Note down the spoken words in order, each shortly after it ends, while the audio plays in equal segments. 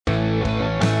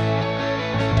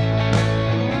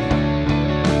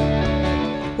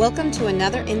Welcome to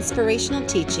another inspirational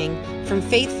teaching from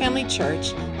Faith Family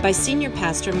Church by Senior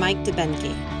Pastor Mike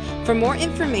DeBenke. For more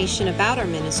information about our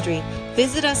ministry,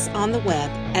 visit us on the web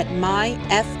at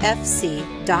myffc.tv.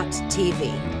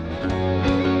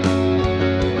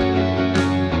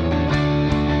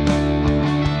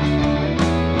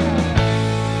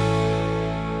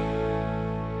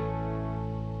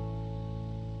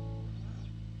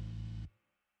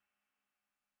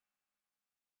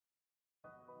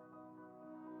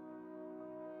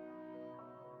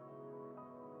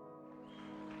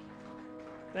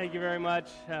 Thank you very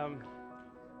much.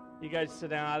 You guys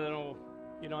sit down. I don't know.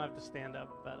 You don't have to stand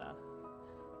up, but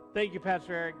thank you,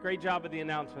 Pastor Eric. Great job with the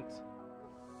announcements.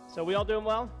 So we all doing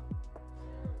well?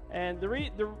 And the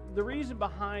reason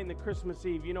behind the Christmas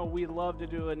Eve, you know, we love to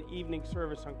do an evening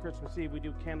service on Christmas Eve. We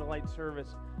do candlelight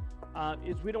service.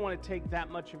 Is we don't want to take that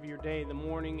much of your day, the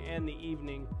morning and the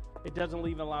evening. It doesn't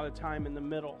leave a lot of time in the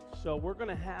middle. So we're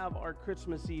going to have our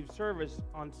Christmas Eve service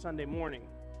on Sunday morning.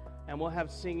 And we'll have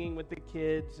singing with the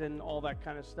kids and all that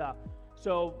kind of stuff.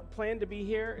 So plan to be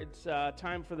here. It's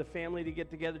time for the family to get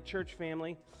together, church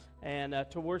family, and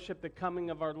to worship the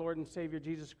coming of our Lord and Savior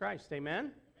Jesus Christ. Amen?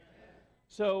 Amen.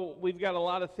 So we've got a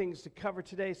lot of things to cover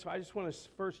today. So I just want to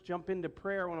first jump into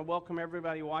prayer. I want to welcome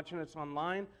everybody watching us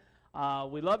online.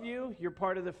 We love you. You're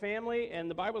part of the family. And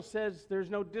the Bible says there's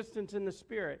no distance in the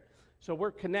Spirit. So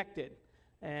we're connected.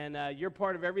 And you're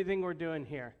part of everything we're doing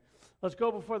here. Let's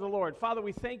go before the Lord. Father,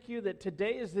 we thank you that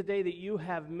today is the day that you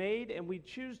have made, and we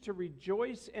choose to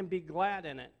rejoice and be glad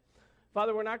in it.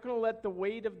 Father, we're not going to let the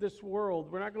weight of this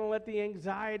world, we're not going to let the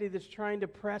anxiety that's trying to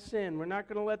press in, we're not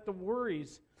going to let the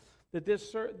worries that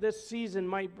this season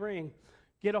might bring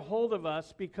get a hold of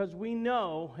us, because we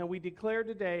know and we declare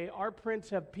today our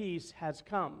Prince of Peace has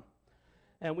come.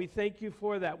 And we thank you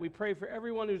for that. We pray for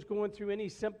everyone who's going through any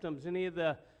symptoms, any of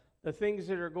the things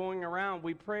that are going around.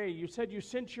 We pray. You said you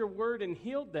sent your word and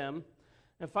healed them.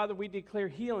 And Father, we declare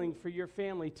healing for your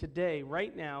family today,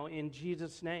 right now, in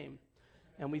Jesus' name.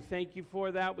 And we thank you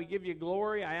for that. We give you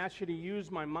glory. I ask you to use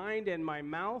my mind and my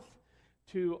mouth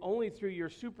to only through your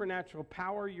supernatural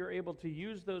power, you're able to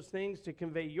use those things to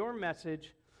convey your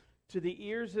message to the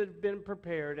ears that have been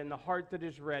prepared and the heart that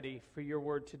is ready for your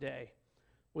word today.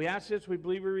 We ask this, we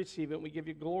believe we receive it, and we give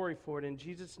you glory for it in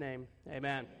Jesus' name.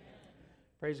 Amen.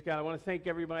 Praise God. I want to thank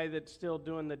everybody that's still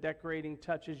doing the decorating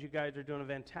touches. You guys are doing a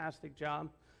fantastic job.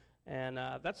 And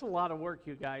that's a lot of work,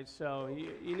 you guys. So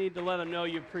you need to let them know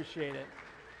you appreciate it.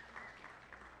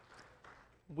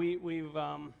 We've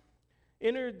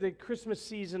entered the Christmas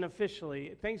season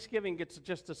officially. Thanksgiving gets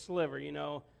just a sliver, you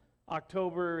know.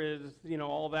 October is, you know,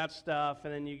 all that stuff.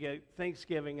 And then you get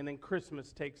Thanksgiving, and then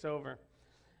Christmas takes over.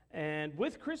 And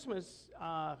with Christmas,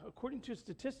 according to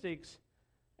statistics,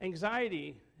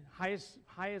 anxiety,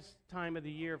 highest time of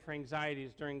the year for anxiety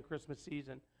is during Christmas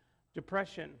season.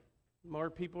 Depression,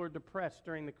 more people are depressed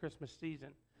during the Christmas season.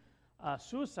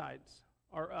 Suicides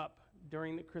are up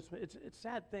during the Christmas. It's a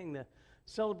sad thing,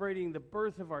 celebrating the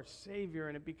birth of our Savior,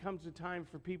 and it becomes a time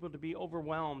for people to be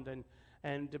overwhelmed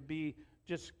and to be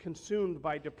just consumed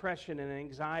by depression and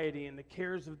anxiety and the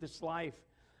cares of this life.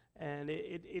 And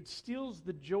it steals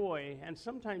the joy, and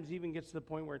sometimes even gets to the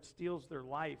point where it steals their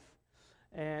life.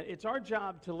 And it's our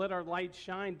job to let our light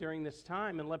shine during this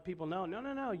time and let people know,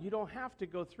 no, you don't have to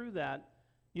go through that.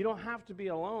 You don't have to be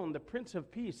alone. The Prince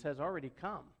of Peace has already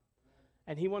come.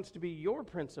 And he wants to be your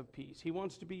Prince of Peace. He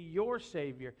wants to be your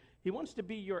Savior. He wants to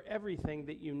be your everything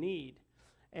that you need.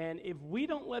 And if we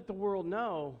don't let the world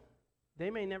know,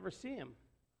 they may never see him.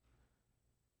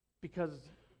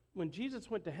 Because when Jesus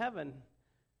went to heaven,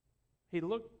 he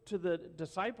looked to the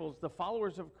disciples, the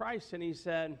followers of Christ, and he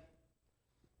said,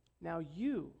 now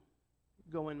you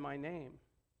go in my name.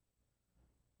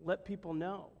 Let people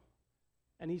know.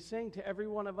 And he's saying to every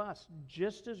one of us,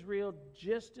 just as real,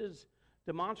 just as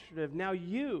demonstrative, now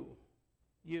you,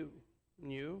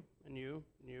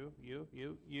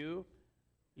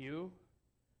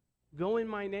 go in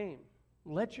my name.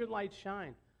 Let your light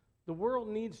shine. The world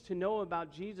needs to know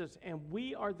about Jesus, and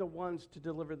we are the ones to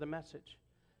deliver the message.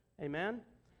 Amen?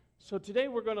 So today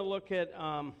we're going to look at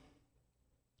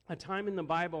a time in the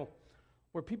Bible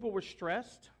where people were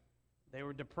stressed, they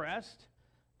were depressed,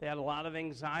 they had a lot of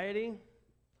anxiety.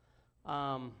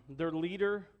 Their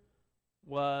leader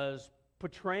was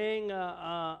portraying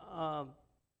a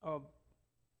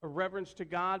reverence to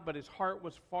God, but his heart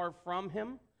was far from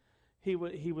him. He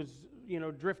was,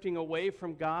 drifting away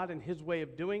from God and his way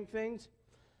of doing things.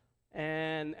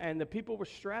 And the people were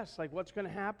stressed, like what's going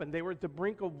to happen? They were at the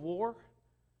brink of war.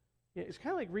 It's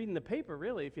kind of like reading the paper,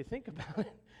 really, if you think about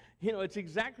it. You know, it's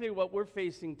exactly what we're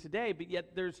facing today, but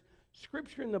yet there's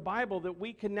scripture in the Bible that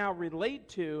we can now relate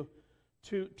to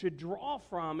draw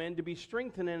from and to be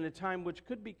strengthened in a time which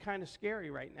could be kind of scary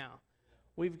right now.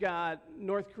 We've got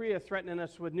North Korea threatening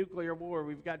us with nuclear war.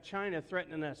 We've got China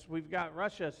threatening us. We've got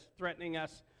Russia threatening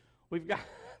us. We've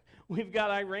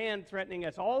got Iran threatening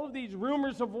us. All of these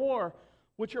rumors of war,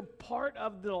 which are part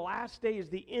of the last days,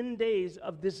 the end days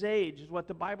of this age, is what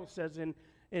the Bible says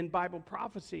in Bible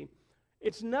prophecy.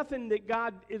 It's nothing that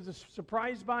God is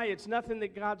surprised by. It's nothing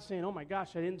that God's saying, oh my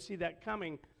gosh, I didn't see that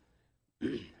coming.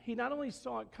 He not only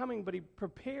saw it coming, but he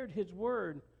prepared his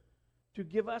word to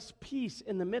give us peace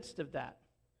in the midst of that.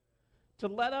 To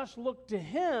let us look to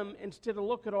him instead of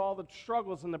look at all the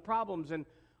struggles and the problems. And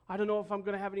I don't know if I'm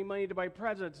going to have any money to buy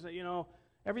presents. You know,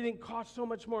 everything costs so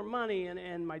much more money,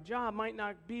 and my job might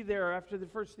not be there after the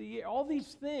first of the year. All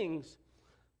these things,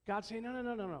 God's saying,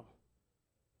 no.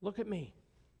 Look at me.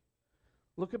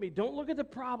 Look at me. Don't look at the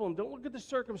problem. Don't look at the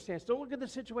circumstance. Don't look at the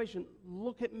situation.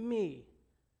 Look at me.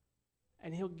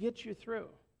 And he'll get you through.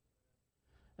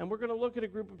 And we're going to look at a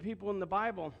group of people in the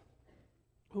Bible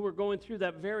who were going through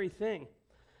that very thing.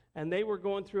 And they were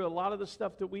going through a lot of the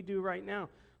stuff that we do right now.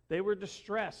 They were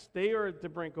distressed. They are at the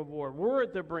brink of war. We're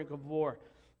at the brink of war.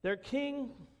 Their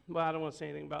king, well, I don't want to say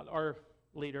anything about our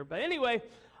leader. But anyway,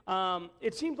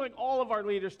 it seems like all of our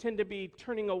leaders tend to be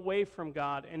turning away from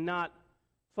God and not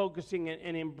focusing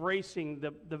and embracing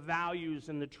the values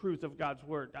and the truth of God's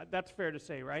word. That's fair to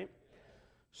say, right?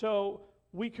 So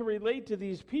we can relate to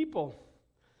these people.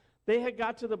 They had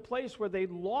got to the place where they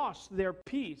lost their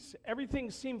peace.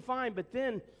 Everything seemed fine, but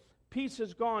then peace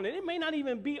is gone. And it may not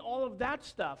even be all of that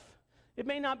stuff. It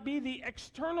may not be the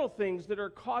external things that are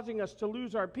causing us to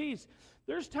lose our peace.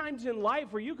 There's times in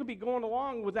life where you could be going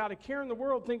along without a care in the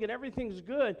world, thinking everything's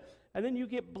good, and then you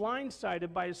get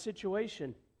blindsided by a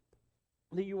situation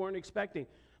that you weren't expecting.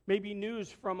 Maybe news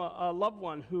from a loved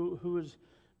one who has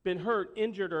been hurt,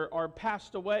 injured, or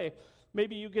passed away.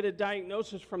 Maybe you get a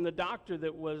diagnosis from the doctor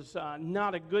that was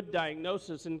not a good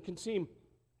diagnosis and can seem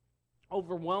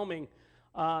overwhelming.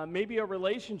 Maybe a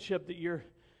relationship that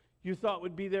you thought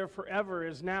would be there forever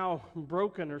is now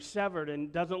broken or severed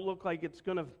and doesn't look like it's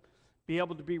going to be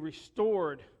able to be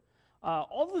restored.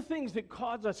 All the things that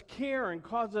cause us care and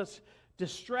cause us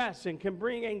distress and can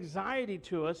bring anxiety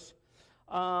to us,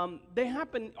 they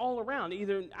happen all around,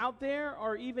 either out there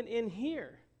or even in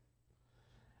here.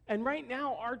 And right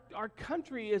now, our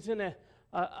country is in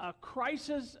a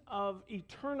crisis of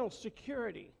eternal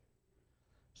security.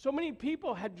 So many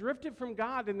people had drifted from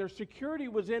God, and their security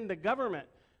was in the government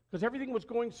because everything was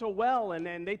going so well,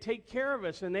 and they take care of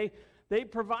us, and they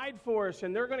provide for us,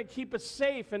 and they're going to keep us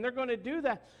safe, and they're going to do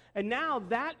that. And now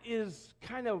that is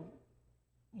kind of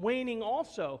waning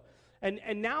also.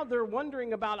 And now they're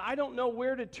wondering about, I don't know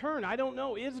where to turn. I don't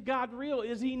know, is God real?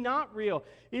 Is he not real?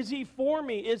 Is he for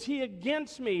me? Is he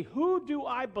against me? Who do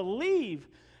I believe?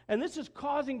 And this is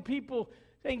causing people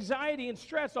anxiety and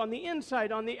stress on the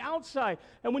inside, on the outside.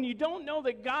 And when you don't know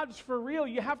that God's for real,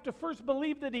 you have to first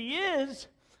believe that he is,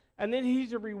 and then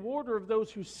he's a rewarder of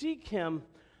those who seek him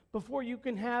before you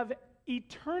can have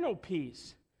eternal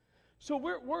peace. So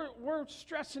we're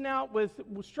stressing out we're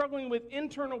struggling with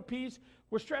internal peace.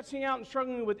 We're stressing out and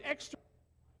struggling with external.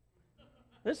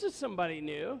 This is somebody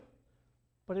new,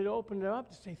 but it opened it up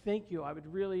to say, thank you, I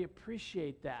would really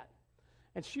appreciate that.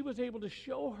 And she was able to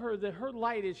show her that her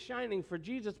light is shining for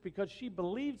Jesus because she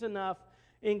believes enough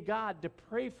in God to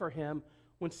pray for him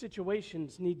when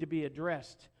situations need to be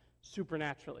addressed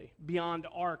supernaturally, beyond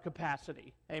our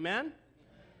capacity. Amen?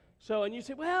 So, and you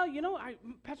say, well, you know,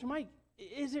 Pastor Mike,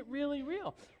 is it really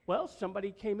real? Well,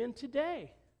 somebody came in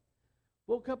today,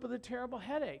 woke up with a terrible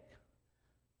headache.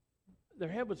 Their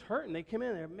head was hurting. They came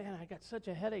in there, man, I got such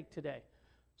a headache today.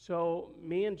 So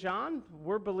me and John,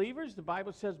 we're believers. The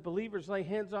Bible says believers lay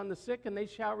hands on the sick and they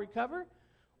shall recover.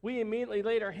 We immediately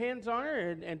laid our hands on her,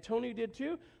 and Tony did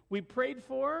too. We prayed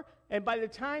for her, and by the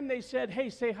time they said, hey,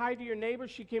 say hi to your neighbor,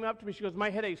 she came up to me. She goes, my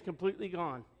headache's completely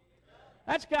gone.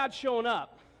 That's God showing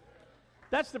up.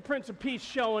 That's the Prince of Peace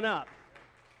showing up.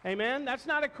 Amen? That's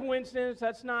not a coincidence.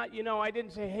 That's not, you know, I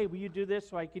didn't say, hey, will you do this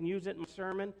so I can use it in my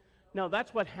sermon? No,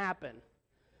 that's what happened.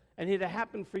 And it'll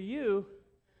happen for you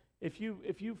if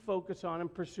you focus on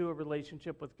and pursue a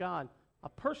relationship with God, a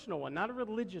personal one, not a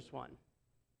religious one.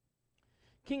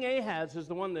 King Ahaz is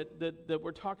the one that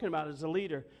we're talking about as a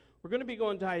leader. We're going to be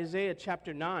going to Isaiah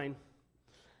chapter 9.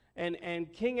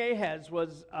 And King Ahaz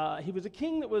was a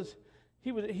king that was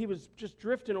he was just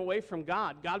drifting away from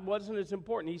God. God wasn't as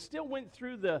important. He still went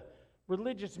through the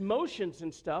religious motions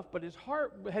and stuff, but his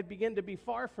heart had begun to be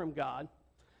far from God.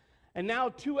 And now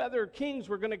two other kings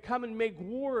were going to come and make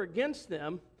war against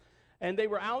them. And they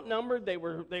were outnumbered. They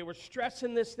were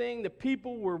stressing this thing. The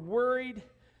people were worried.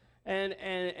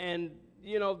 And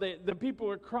you know, the people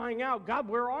were crying out, God,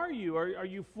 where are you? Are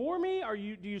you for me?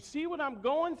 Do you see what I'm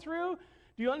going through?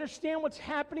 Do you understand what's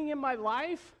happening in my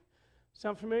life?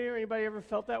 Sound familiar? Anybody ever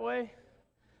felt that way?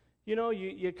 You know,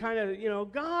 you kind of, you know,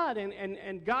 God,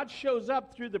 and God shows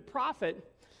up through the prophet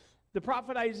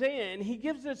Isaiah, and he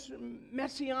gives this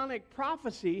messianic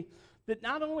prophecy that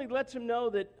not only lets him know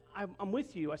that I'm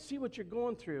with you, I see what you're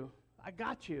going through, I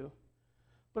got you,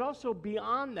 but also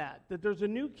beyond that there's a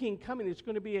new king coming that's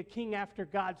going to be a king after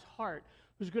God's heart,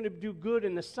 who's going to do good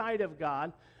in the sight of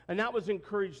God, and that was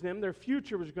encourage them. Their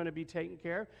future was going to be taken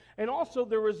care of. And also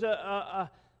there was a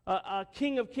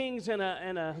King of Kings and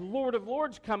a Lord of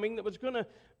Lords coming that was going to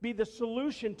be the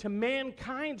solution to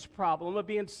mankind's problem of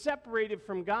being separated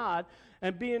from God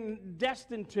and being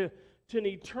destined to an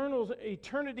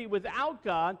eternity without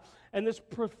God. And this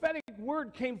prophetic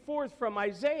word came forth from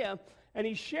Isaiah, and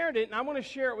he shared it, and I want to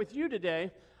share it with you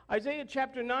today. Isaiah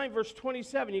chapter 9, verse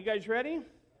 27. You guys ready?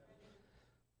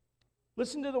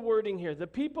 Listen to the wording here. The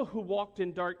people who walked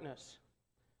in darkness,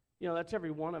 you know, that's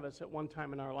every one of us at one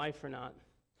time in our life or not,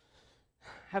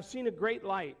 have seen a great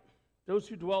light. Those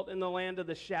who dwelt in the land of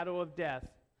the shadow of death,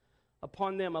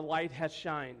 upon them a light has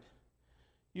shined.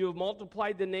 You have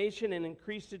multiplied the nation and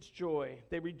increased its joy.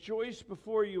 They rejoice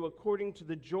before you according to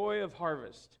the joy of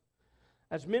harvest.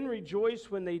 As men rejoice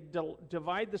when they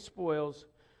divide the spoils,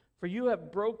 for you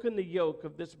have broken the yoke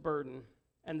of this burden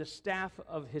and the staff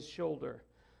of his shoulder,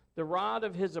 the rod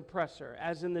of his oppressor,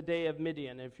 as in the day of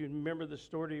Midian. If you remember the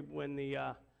story when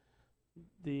Gideon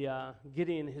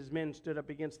and his men stood up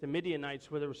against the Midianites,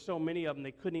 where there were so many of them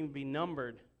they couldn't even be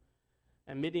numbered,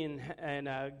 and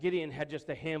Gideon had just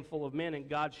a handful of men, and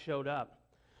God showed up.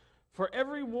 For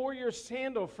every warrior's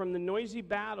sandal from the noisy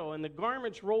battle and the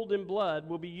garments rolled in blood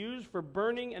will be used for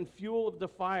burning and fuel of the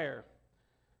fire.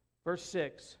 Verse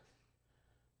 6,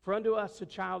 for unto us a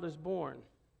child is born,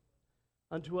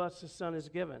 unto us a son is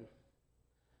given.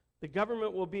 The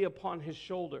government will be upon his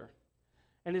shoulder,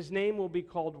 and his name will be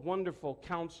called Wonderful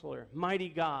Counselor, Mighty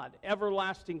God,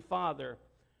 Everlasting Father,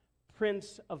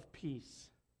 Prince of Peace.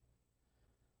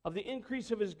 Of the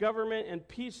increase of his government and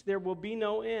peace there will be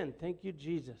no end. Thank you,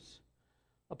 Jesus.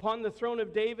 Upon the throne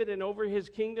of David and over his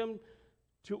kingdom,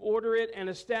 to order it and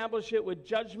establish it with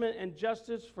judgment and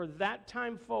justice for that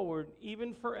time forward,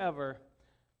 even forever.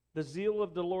 The zeal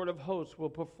of the Lord of hosts will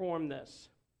perform this.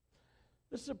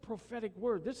 This is a prophetic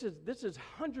word. This is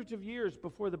hundreds of years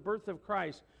before the birth of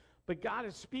Christ. But God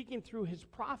is speaking through his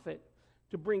prophet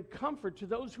to bring comfort to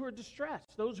those who are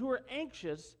distressed, those who are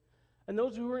anxious, and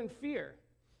those who are in fear.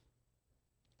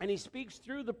 And he speaks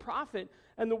through the prophet.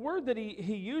 And the word that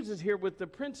he uses here with the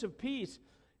Prince of Peace,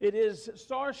 it is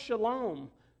Sar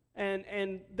Shalom.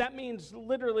 And that means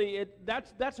literally,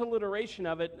 that's alliteration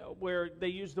of it, where they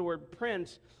use the word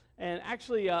prince. And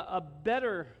actually a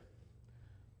better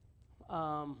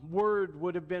word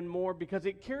would have been more, because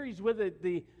it carries with it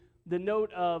the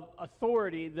note of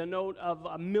authority, the note of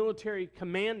a military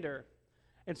commander.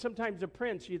 And sometimes a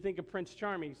prince, you think of Prince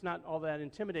Charming. He's not all that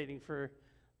intimidating for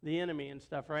the enemy and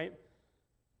stuff, right?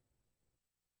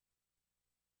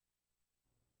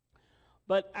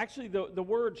 But actually the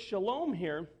word shalom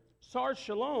here, Sar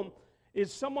Shalom,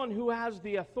 is someone who has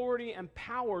the authority and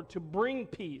power to bring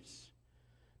peace.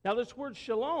 Now this word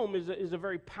shalom is a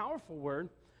very powerful word.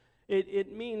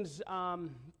 It means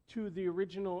to the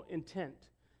original intent.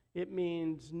 It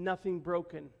means nothing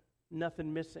broken,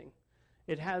 nothing missing.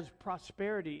 It has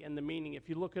prosperity in the meaning. If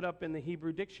you look it up in the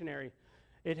Hebrew dictionary,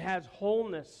 it has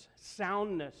wholeness,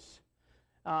 soundness.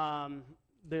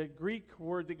 The Greek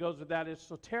word that goes with that is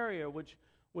soteria,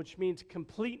 which means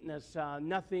completeness,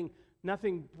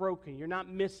 nothing broken. You're not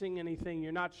missing anything.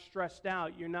 You're not stressed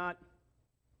out. You're not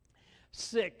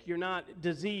sick. You're not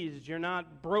diseased. You're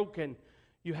not broken.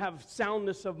 You have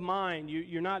soundness of mind.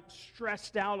 You're not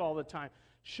stressed out all the time.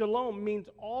 Shalom means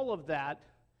all of that,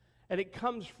 and it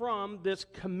comes from this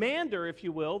commander, if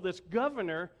you will, this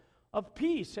governor of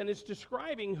peace, and it's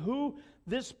describing who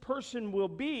this person will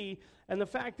be and the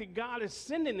fact that God is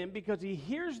sending him because he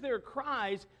hears their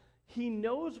cries, he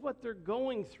knows what they're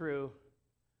going through,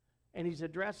 and he's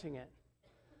addressing it.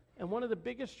 And one of the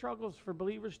biggest struggles for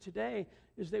believers today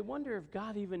is they wonder if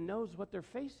God even knows what they're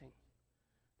facing.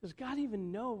 Does God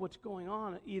even know what's going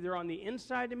on, either on the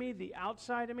inside of me, the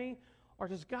outside of me, or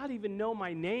does God even know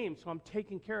my name so I'm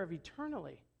taken care of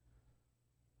eternally?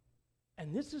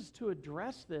 And this is to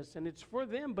address this, and it's for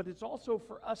them, but it's also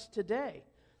for us today.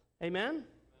 Amen?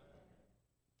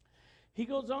 He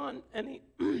goes on, and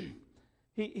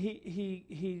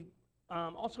he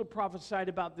also prophesied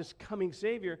about this coming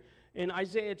Savior. In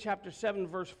Isaiah chapter 7,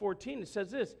 verse 14, it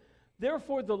says this,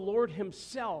 therefore the Lord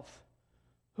himself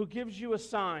who gives you a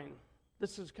sign.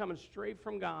 This is coming straight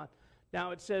from God.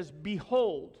 Now it says,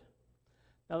 behold.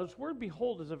 Now this word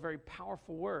behold is a very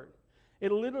powerful word.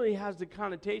 It literally has the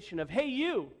connotation of, hey,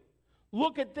 you,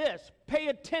 look at this. Pay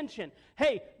attention.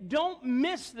 Hey, don't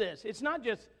miss this. It's not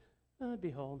just,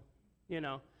 behold,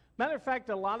 Matter of fact,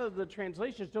 a lot of the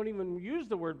translations don't even use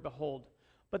the word behold.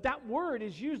 But that word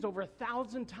is used over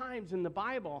 1,000 times in the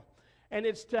Bible. And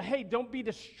it's to, hey, don't be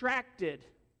distracted.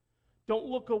 Don't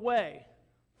look away.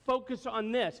 Focus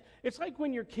on this. It's like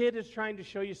when your kid is trying to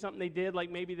show you something they did, like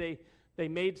maybe they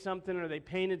made something or they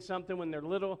painted something when they're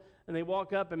little, and they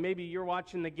walk up and maybe you're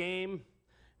watching the game,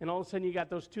 and all of a sudden you got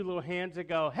those two little hands that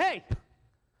go, hey,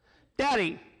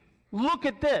 Daddy, look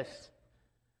at this.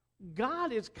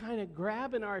 God is kind of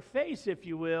grabbing our face, if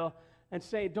you will, and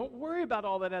saying, don't worry about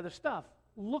all that other stuff.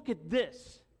 Look at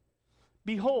this.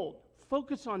 Behold,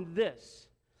 focus on this.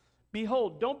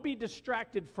 Behold, don't be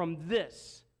distracted from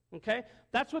this. Okay?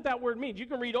 That's what that word means. You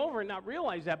can read over and not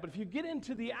realize that, but if you get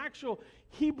into the actual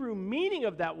Hebrew meaning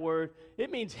of that word,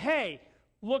 it means, hey,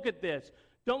 look at this.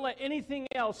 Don't let anything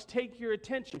else take your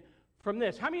attention from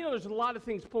this. How many know there's a lot of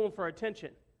things pulling for our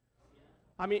attention?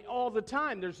 I mean, all the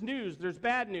time. There's news, there's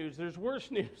bad news, there's worse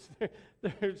news,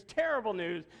 there's terrible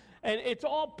news, and it's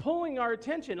all pulling our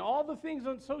attention. All the things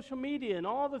on social media and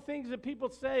all the things that people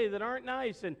say that aren't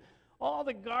nice, and all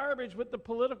the garbage with the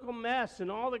political mess,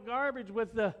 and all the garbage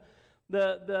with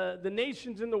the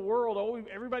nations in the world. Oh,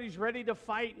 everybody's ready to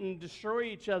fight and destroy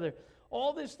each other.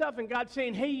 All this stuff, and God's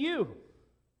saying, hey, you,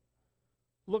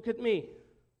 look at me.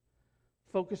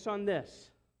 Focus on this.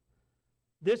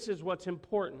 This is what's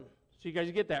important. So you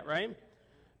guys get that, right?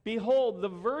 Behold, the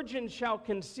virgin shall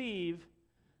conceive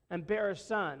and bear a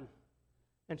son,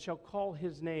 and shall call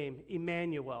his name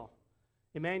Emmanuel.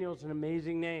 Emmanuel is an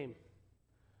amazing name,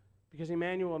 because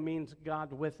Emmanuel means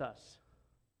God with us.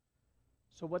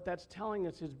 So what that's telling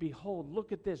us is, behold,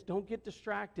 look at this. Don't get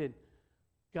distracted.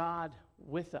 God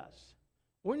with us.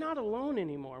 We're not alone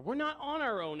anymore. We're not on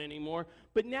our own anymore.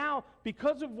 But now,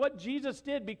 because of what Jesus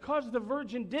did, because the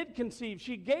virgin did conceive,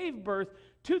 she gave birth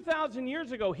 2,000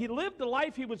 years ago. He lived the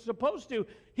life he was supposed to.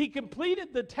 He completed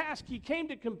the task he came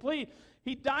to complete.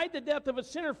 He died the death of a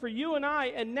sinner for you and I.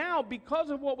 And now, because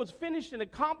of what was finished and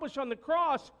accomplished on the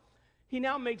cross, he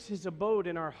now makes his abode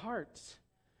in our hearts.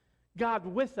 God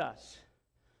with us.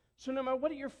 So no matter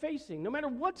what you're facing, no matter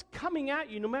what's coming at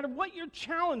you, no matter what you're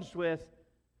challenged with,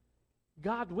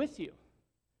 God with you.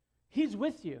 He's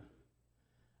with you.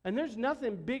 And there's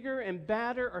nothing bigger and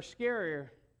badder or scarier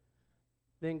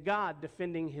than God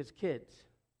defending his kids.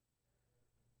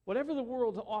 Whatever the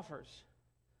world offers,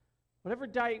 whatever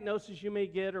diagnosis you may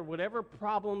get or whatever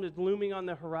problem is looming on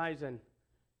the horizon,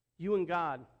 you and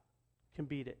God can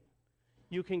beat it.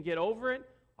 You can get over it,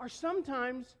 or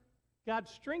sometimes God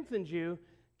strengthens you,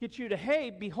 gets you to,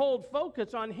 hey, behold,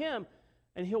 focus on him,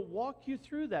 and he'll walk you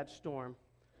through that storm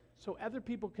so other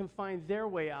people can find their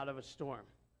way out of a storm.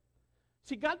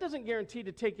 See, God doesn't guarantee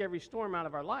to take every storm out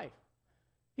of our life.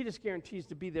 He just guarantees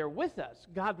to be there with us,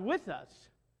 God with us,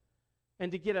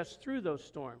 and to get us through those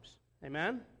storms.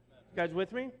 Amen? You guys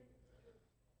with me?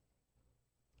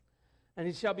 And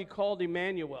he shall be called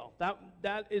Emmanuel.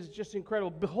 That is just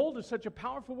incredible. Behold is such a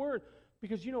powerful word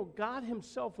because, God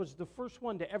himself was the first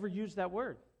one to ever use that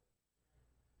word.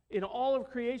 In all of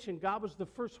creation, God was the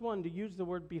first one to use the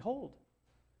word behold.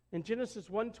 In Genesis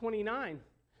 1:29,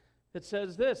 it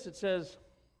says this. It says,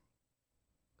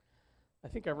 I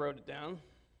think I wrote it down. It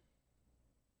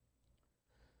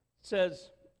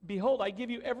says, behold, I give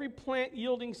you every plant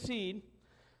yielding seed.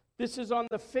 This is on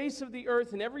the face of the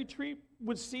earth, and every tree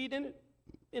with seed in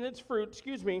its fruit,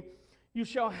 you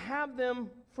shall have them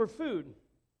for food.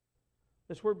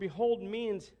 This word behold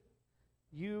means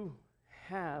you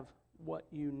have what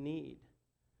you need.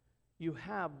 You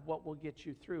have what will get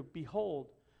you through. Behold.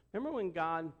 Remember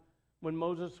when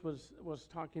Moses was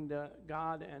talking to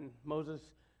God, and Moses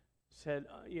said,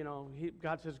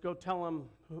 God says, go tell him,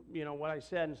 what I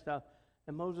said and stuff.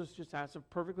 And Moses just asked a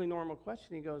perfectly normal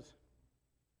question. He goes,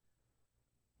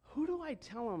 who do I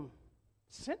tell him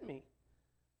sent me?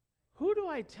 Who do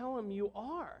I tell him you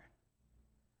are?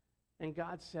 And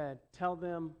God said, tell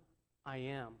them I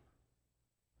am.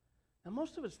 Now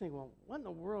most of us think, well, what in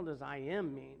the world does I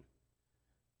am mean?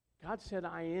 God said,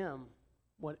 I am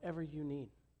whatever you need.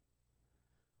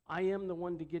 I am the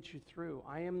one to get you through.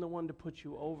 I am the one to put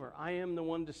you over. I am the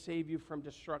one to save you from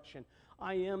destruction.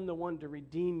 I am the one to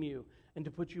redeem you and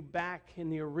to put you back in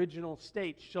the original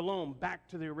state. Shalom, back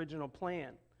to the original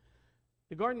plan.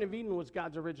 The Garden of Eden was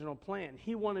God's original plan.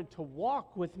 He wanted to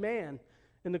walk with man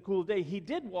in the cool of the day. He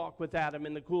did walk with Adam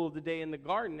in the cool of the day in the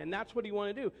garden, and that's what he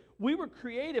wanted to do. We were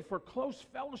created for close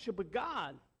fellowship with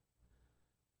God.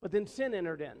 But then sin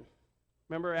entered in.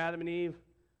 Remember Adam and Eve?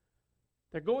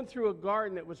 They're going through a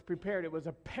garden that was prepared. It was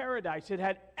a paradise. It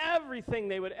had everything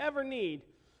they would ever need.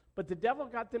 But the devil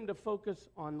got them to focus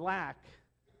on lack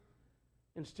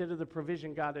instead of the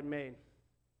provision God had made.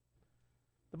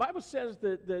 The Bible says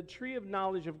that the tree of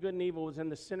knowledge of good and evil was in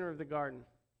the center of the garden.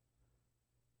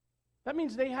 That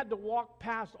means they had to walk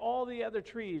past all the other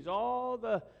trees, all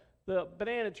the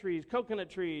banana trees, coconut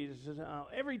trees,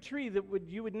 every tree that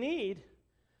you would need.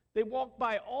 They walked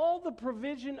by all the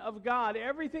provision of God,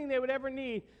 everything they would ever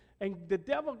need, and the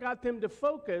devil got them to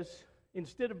focus,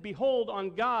 instead of behold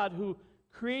on God who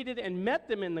created and met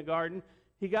them in the garden,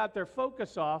 he got their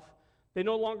focus off. They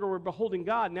no longer were beholding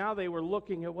God. Now they were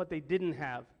looking at what they didn't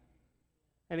have.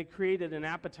 And it created an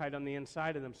appetite on the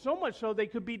inside of them. So much so they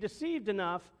could be deceived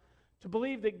enough to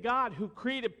believe that God, who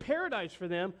created paradise for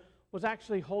them, was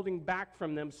actually holding back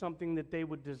from them something that they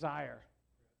would desire.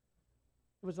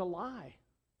 It was a lie.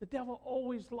 The devil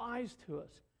always lies to us.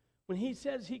 When he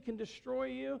says he can destroy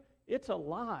you, it's a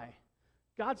lie.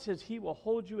 God says he will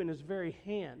hold you in his very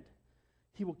hand.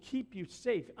 He will keep you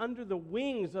safe. Under the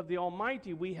wings of the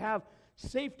Almighty, we have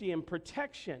safety and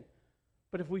protection.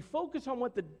 But if we focus on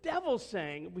what the devil's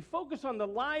saying, if we focus on the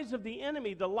lies of the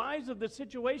enemy, the lies of the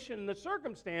situation and the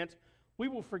circumstance, we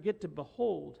will forget to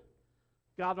behold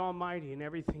God Almighty and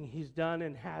everything he's done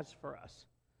and has for us.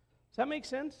 Does that make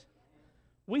sense?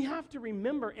 We have to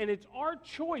remember, and it's our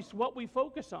choice what we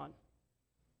focus on.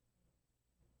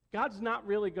 God's not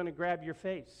really going to grab your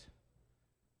face.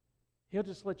 He'll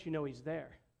just let you know he's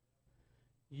there.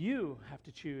 You have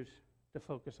to choose to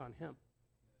focus on him.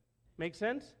 Make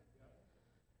sense?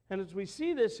 And as we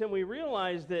see this and we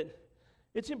realize that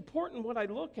it's important what I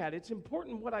look at, it's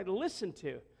important what I listen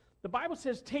to. The Bible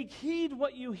says, take heed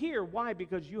what you hear. Why?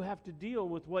 Because you have to deal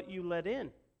with what you let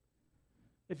in.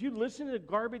 If you listen to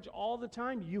garbage all the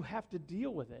time, you have to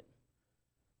deal with it.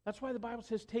 That's why the Bible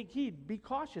says, take heed, be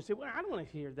cautious. Well, I don't want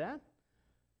to hear that.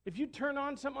 If you turn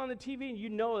on something on the TV and you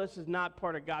know this is not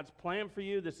part of God's plan for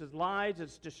you, this is lies,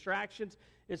 it's distractions,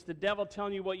 it's the devil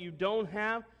telling you what you don't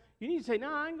have, you need to say,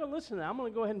 no, I ain't going to listen to that. I'm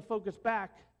going to go ahead and focus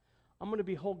back. I'm going to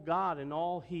behold God and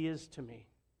all he is to me,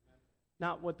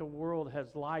 not what the world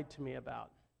has lied to me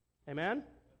about. Amen?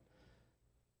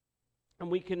 And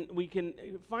we can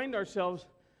find ourselves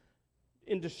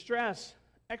in distress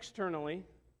externally.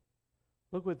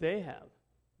 Look what they have.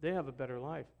 They have a better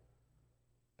life.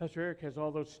 Pastor Eric has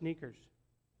all those sneakers.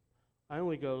 I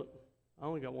only got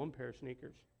one pair of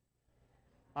sneakers.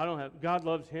 I don't have. God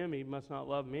loves him. He must not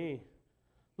love me.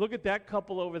 Look at that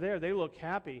couple over there. They look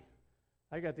happy.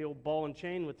 I got the old ball and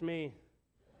chain with me.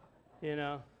 You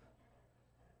know,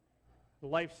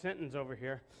 life sentence over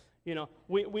here. You know,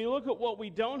 we look at what we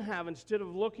don't have instead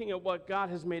of looking at what God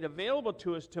has made available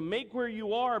to us to make where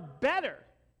you are better.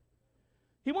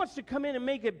 He wants to come in and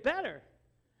make it better.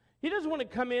 He doesn't want to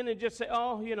come in and just say,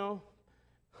 oh, you know,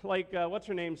 like what's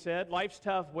her name said, life's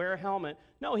tough, wear a helmet.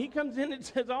 No, he comes in and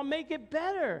says, I'll make it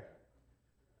better.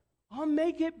 I'll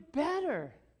make it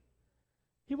better.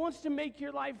 He wants to make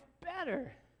your life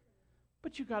better.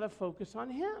 But you got to focus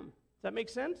on him. Does that make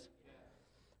sense?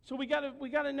 So we got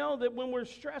to know that when we're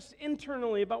stressed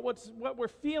internally about what we're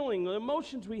feeling, the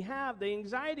emotions we have, the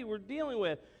anxiety we're dealing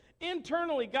with,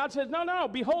 internally God says, no,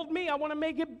 behold me, I want to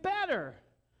make it better.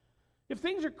 If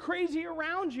things are crazy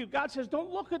around you, God says, don't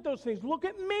look at those things. Look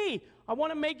at me. I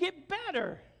want to make it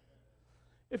better.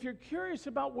 If you're curious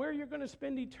about where you're going to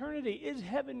spend eternity, is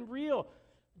heaven real?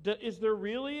 Is there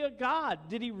really a God?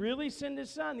 Did he really send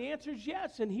his son? The answer is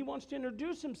yes, and he wants to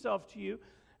introduce himself to you,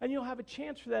 and you'll have a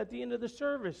chance for that at the end of the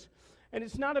service. And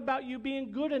it's not about you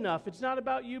being good enough. It's not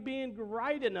about you being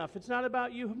right enough. It's not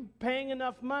about you paying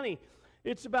enough money.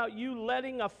 It's about you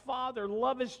letting a father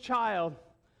love his child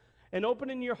and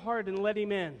opening your heart and let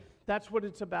him in. That's what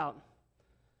it's about.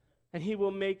 And he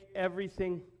will make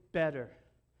everything better.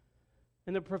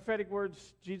 In the prophetic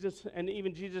words Jesus, and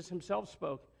even Jesus himself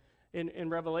spoke in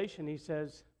Revelation, he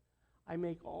says, I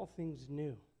make all things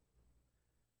new.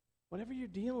 Whatever you're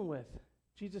dealing with,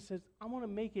 Jesus says, I want to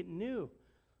make it new.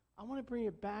 I want to bring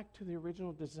it back to the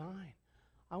original design.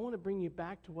 I want to bring you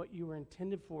back to what you were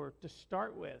intended for to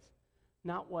start with,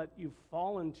 not what you've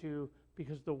fallen to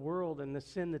because the world and the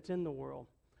sin that's in the world.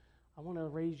 I want to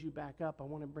raise you back up. I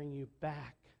want to bring you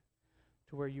back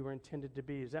to where you were intended to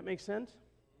be. Does that make sense?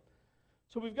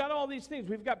 So we've got all these things.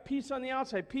 We've got peace on the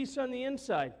outside, peace on the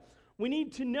inside. We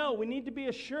need to know, we need to be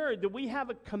assured that we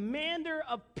have a commander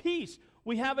of peace.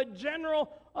 We have a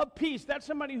general of peace. That's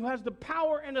somebody who has the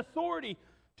power and authority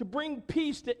to bring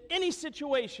peace to any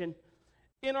situation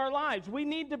in our lives. We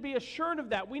need to be assured of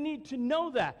that. We need to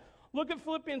know that. Look at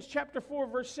Philippians chapter 4,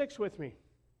 verse 6 with me.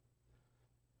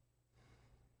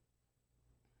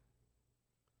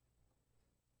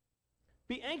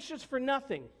 Be anxious for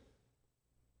nothing.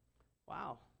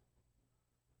 Wow.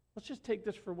 Let's just take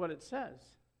this for what it says.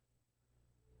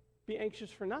 Be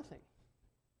anxious for nothing.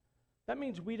 That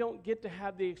means we don't get to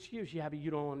have the excuse, yeah, but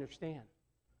you don't understand.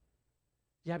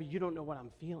 Yeah, but you don't know what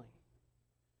I'm feeling.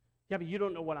 Yeah, but you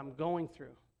don't know what I'm going through.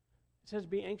 It says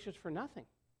be anxious for nothing.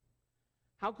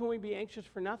 How can we be anxious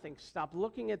for nothing? Stop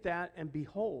looking at that and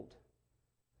behold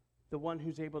the one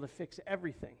who's able to fix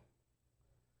everything.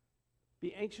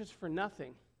 Be anxious for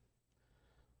nothing,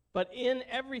 but in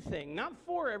everything, not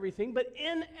for everything, but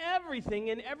in everything,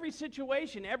 in every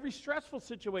situation, every stressful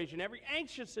situation, every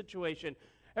anxious situation,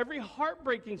 every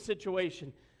heartbreaking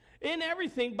situation, in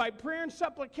everything, by prayer and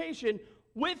supplication,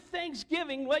 with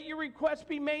thanksgiving, let your requests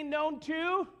be made known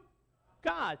to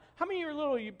God. How many of your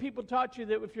little people taught you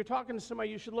that if you're talking to somebody,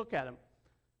 you should look at them?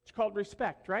 It's called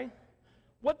respect, right?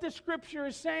 What the scripture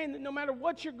is saying, that no matter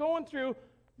what you're going through,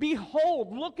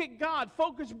 behold, look at God,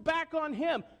 focus back on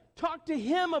Him. Talk to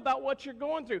Him about what you're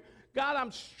going through. God,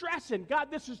 I'm stressing.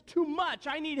 God, this is too much.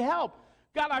 I need help.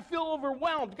 God, I feel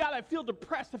overwhelmed. God, I feel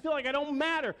depressed. I feel like I don't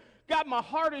matter. God, my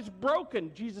heart is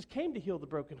broken. Jesus came to heal the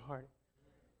broken heart.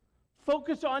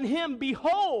 Focus on Him.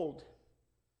 Behold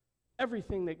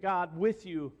everything that God with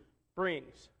you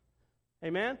brings.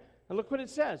 Amen? And look what it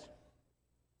says.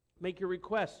 Make your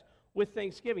requests with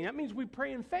thanksgiving. That means we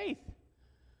pray in faith.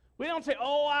 We don't say,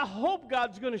 oh, I hope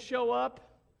God's going to show up.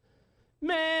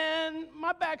 Man,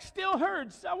 my back still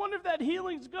hurts. I wonder if that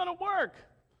healing's going to work.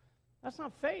 That's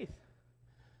not faith.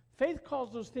 Faith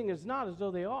calls those things as not as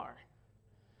though they are.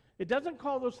 It doesn't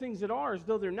call those things that are as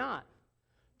though they're not.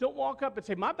 Don't walk up and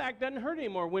say, my back doesn't hurt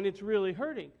anymore when it's really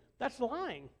hurting. That's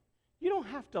lying. You don't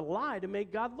have to lie to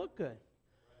make God look good.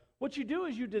 What you do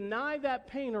is you deny that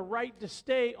pain a right to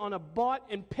stay on a bought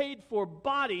and paid for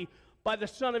body by the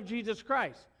Son of Jesus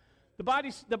Christ.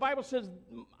 The Bible says,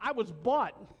 I was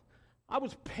bought, I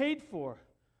was paid for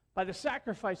by the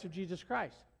sacrifice of Jesus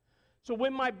Christ. So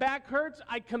when my back hurts,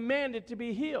 I command it to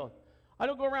be healed. I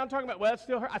don't go around talking about, well, it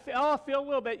still hurts. I feel a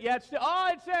little bit. Yeah, it's still,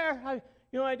 it's there.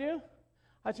 You know what I do?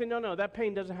 I say, no, that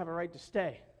pain doesn't have a right to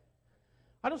stay.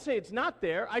 I don't say it's not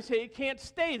there. I say it can't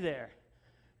stay there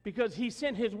because He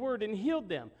sent His word and healed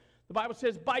them. The Bible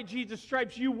says, by Jesus'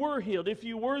 stripes you were healed. If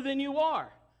you were, then you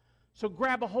are. So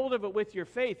grab a hold of it with your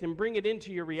faith and bring it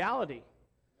into your reality.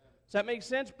 Does that make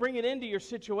sense? Bring it into your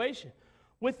situation.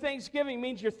 With thanksgiving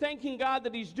means you're thanking God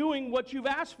that He's doing what you've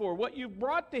asked for, what you've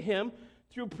brought to Him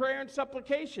through prayer and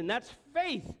supplication. That's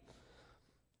faith.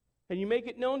 And you make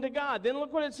it known to God. Then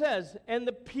look what it says. And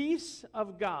the peace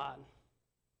of God.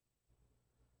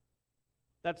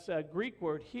 That's a Greek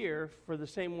word here for the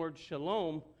same word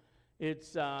shalom.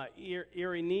 It's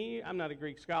irene. I'm not a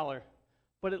Greek scholar.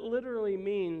 But it literally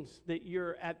means that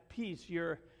you're at peace.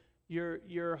 You're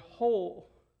whole.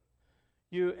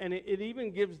 And it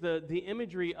even gives the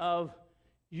imagery of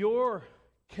you're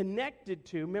connected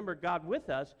to, remember God with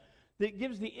us, that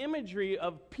gives the imagery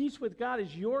of peace with God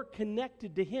is you're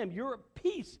connected to Him. You're at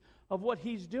peace of what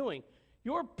He's doing.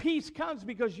 Your peace comes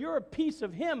because you're a piece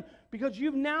of Him, because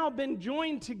you've now been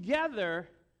joined together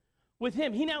with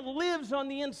Him. He now lives on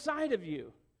the inside of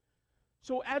you.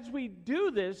 So as we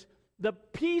do this, the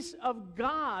peace of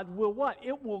God will what?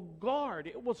 It will guard.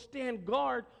 It will stand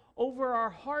guard over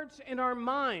our hearts and our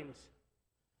minds.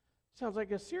 Sounds like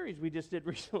a series we just did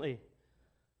recently.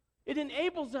 It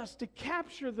enables us to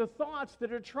capture the thoughts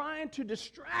that are trying to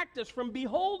distract us from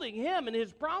beholding Him and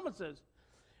His promises.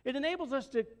 It enables us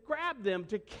to grab them,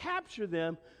 to capture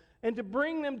them, and to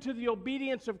bring them to the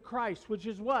obedience of Christ, which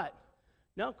is what?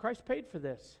 No, Christ paid for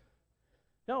this.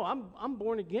 No, I'm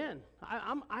born again.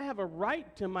 I have a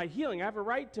right to my healing. I have a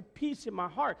right to peace in my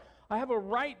heart. I have a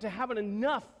right to having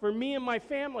enough for me and my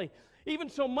family, even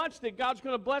so much that God's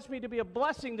going to bless me to be a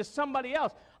blessing to somebody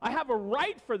else. I have a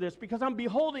right for this because I'm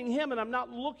beholding Him and I'm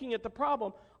not looking at the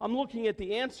problem. I'm looking at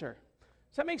the answer.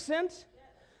 Does that make sense?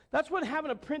 That's what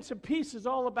having a Prince of Peace is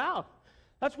all about.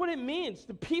 That's what it means.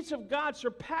 The peace of God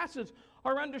surpasses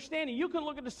our understanding. You can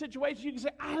look at the situation, you can say,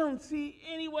 I don't see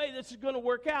any way this is going to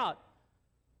work out.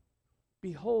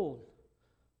 Behold,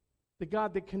 the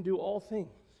God that can do all things.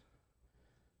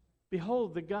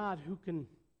 Behold, the God who can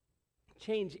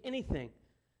change anything.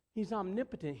 He's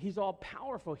omnipotent. He's all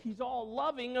powerful. He's all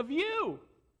loving of you.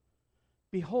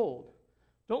 Behold.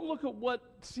 Don't look at what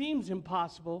seems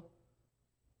impossible.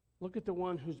 Look at the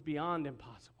one who's beyond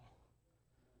impossible.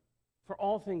 For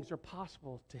all things are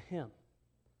possible to Him.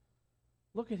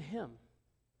 Look at Him.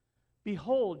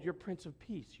 Behold, your Prince of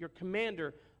Peace, your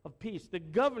commander of peace, the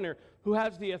governor who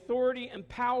has the authority and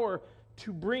power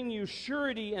to bring you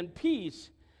surety and peace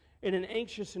in an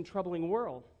anxious and troubling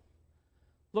world.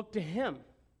 Look to him.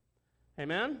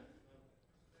 Amen?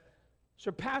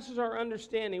 Surpasses our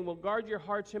understanding will guard your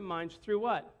hearts and minds through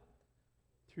what?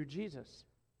 Through Jesus,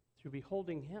 through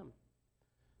beholding him,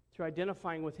 through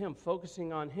identifying with him,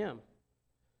 focusing on him.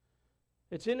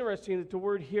 It's interesting that the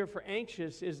word here for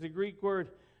anxious is the Greek word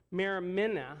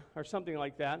merimena, or something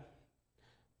like that.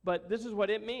 But this is what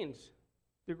it means.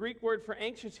 The Greek word for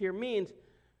anxious here means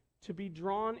to be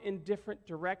drawn in different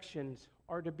directions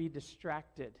or to be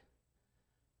distracted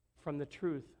from the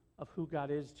truth of who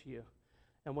God is to you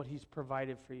and what he's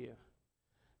provided for you.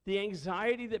 The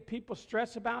anxiety that people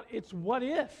stress about, it's what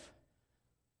if?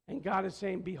 And God is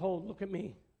saying, behold, look at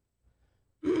me.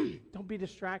 Don't be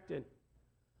distracted.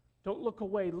 Don't look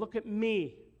away. Look at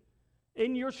me.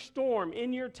 In your storm,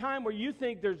 in your time where you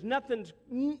think there's nothing,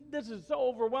 this is so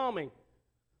overwhelming,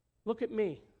 look at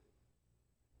me.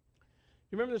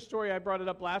 You remember the story? I brought it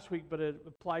up last week, but it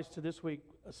applies to this week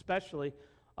especially.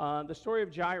 The story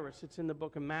of Jairus. It's in the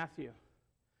book of Matthew.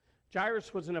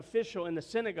 Jairus was an official in the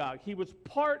synagogue. He was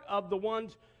part of the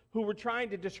ones who were trying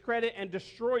to discredit and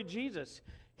destroy Jesus.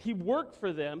 He worked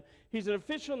for them. He's an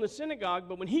official in the synagogue,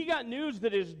 but when he got news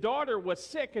that his daughter was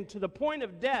sick and to the point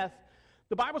of death,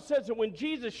 the Bible says that when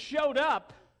Jesus showed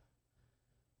up,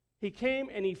 he came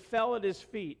and he fell at his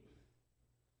feet.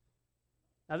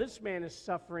 Now this man is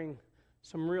suffering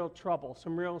some real trouble,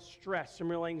 some real stress, some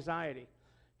real anxiety.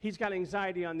 He's got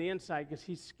anxiety on the inside because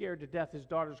he's scared to death his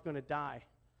daughter's going to die.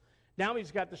 Now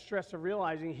he's got the stress of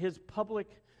realizing his public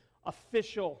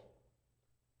official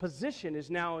position is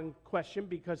now in question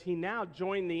because he now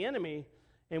joined the enemy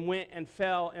and went and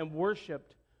fell and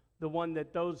worshiped the one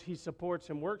that those he supports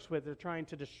and works with are trying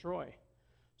to destroy.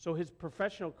 So his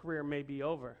professional career may be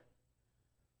over.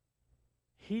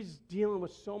 He's dealing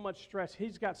with so much stress.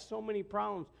 He's got so many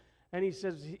problems. And he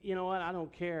says, you know what, I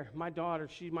don't care. My daughter,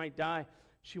 she might die.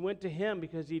 She went to him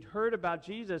because he'd heard about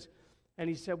Jesus, and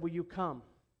he said, will you come?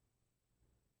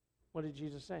 What did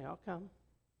Jesus say? I'll come.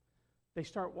 They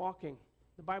start walking.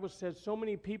 The Bible says so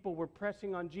many people were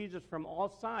pressing on Jesus from all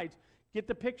sides. Get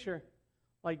the picture.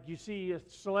 Like you see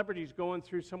celebrities going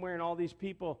through somewhere and all these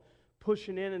people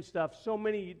pushing in and stuff. So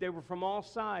many, they were from all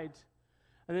sides.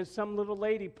 And then some little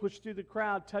lady pushed through the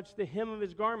crowd, touched the hem of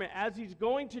his garment as he's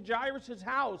going to Jairus'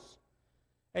 house.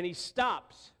 And he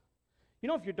stops. You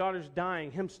know, if your daughter's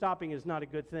dying, him stopping is not a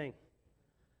good thing.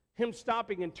 Him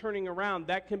stopping and turning around,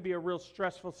 that can be a real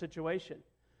stressful situation.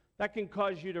 That can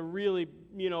cause you to really,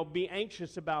 be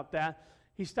anxious about that.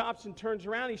 He stops and turns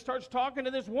around. He starts talking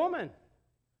to this woman.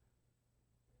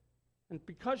 And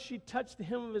because she touched the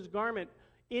hem of his garment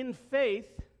in faith,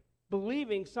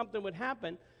 believing something would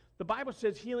happen, the Bible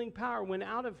says healing power went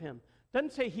out of him. It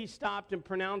doesn't say he stopped and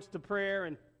pronounced a prayer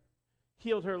and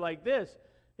healed her like this.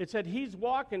 It said he's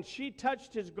walking, she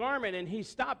touched his garment, and he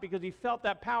stopped because he felt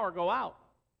that power go out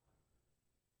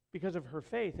because of her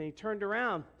faith. And he turned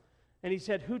around and he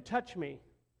said, who touched me?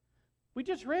 We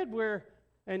just read where,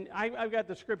 and I've got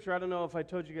the scripture. I don't know if I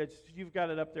told you guys. You've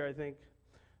got it up there, I think.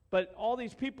 But all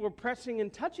these people were pressing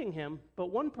and touching him,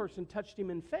 but one person touched him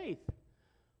in faith.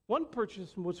 One person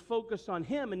was focused on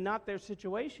him and not their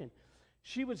situation.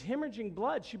 She was hemorrhaging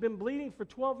blood. She'd been bleeding for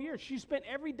 12 years. She spent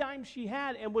every dime she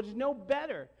had and was no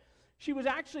better. She was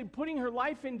actually putting her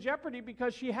life in jeopardy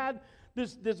because she had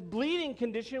this bleeding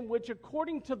condition, which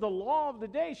according to the law of the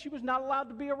day, she was not allowed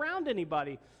to be around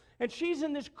anybody. And she's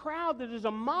in this crowd that is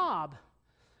a mob.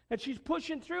 And she's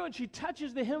pushing through and she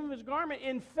touches the hem of his garment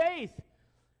in faith.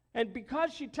 And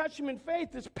because she touched him in faith,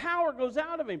 this power goes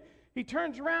out of him. He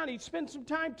turns around, he spends some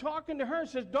time talking to her and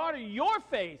says, daughter, your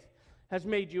faith has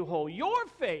made you whole. Your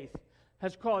faith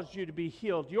has caused you to be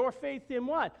healed. Your faith in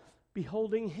what?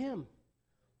 Beholding him.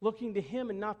 Looking to him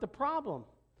and not the problem.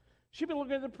 She'd been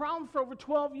looking at the problem for over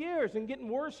 12 years and getting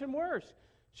worse and worse.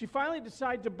 She finally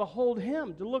decided to behold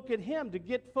him, to look at him, to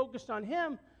get focused on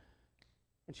him.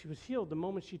 And she was healed the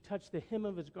moment she touched the hem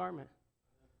of his garment.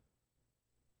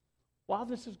 While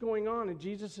this is going on and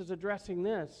Jesus is addressing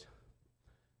this,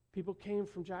 people came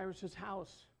from Jairus'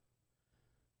 house.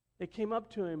 They came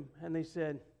up to him and they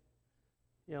said,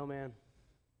 man,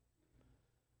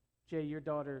 Jay, your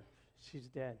daughter, she's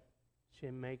dead. She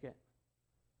didn't make it.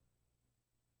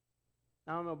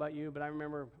 I don't know about you, but I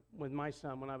remember with my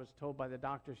son when I was told by the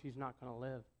doctors he's not going to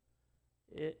live.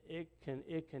 It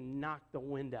can knock the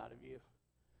wind out of you.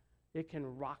 It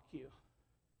can rock you.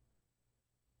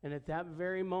 And at that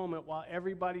very moment, while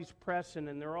everybody's pressing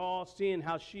and they're all seeing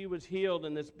how she was healed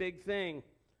in this big thing,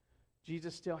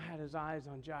 Jesus still had his eyes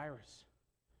on Jairus.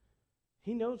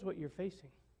 He knows what you're facing.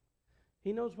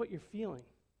 He knows what you're feeling.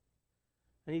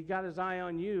 And He's got His eye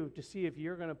on you to see if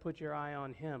you're going to put your eye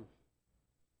on Him.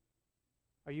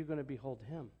 Are you going to behold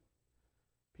Him?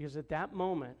 Because at that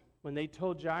moment, when they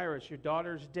told Jairus, your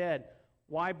daughter's dead,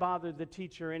 why bother the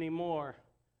teacher anymore?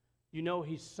 You know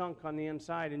he's sunk on the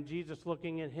inside. And Jesus,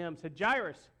 looking at him, said,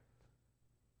 Jairus,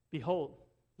 behold,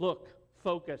 look,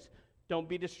 focus. Don't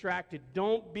be distracted.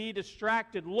 Don't be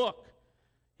distracted. Look.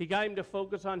 He got him to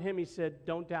focus on him. He said,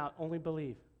 don't doubt, only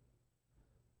believe.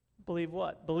 Believe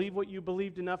what? Believe what you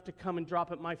believed enough to come and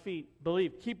drop at my feet.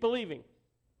 Believe. Keep believing.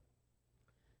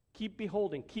 Keep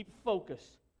beholding. Keep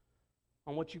focused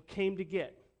on what you came to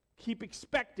get. Keep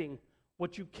expecting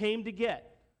what you came to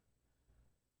get.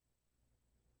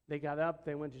 They got up.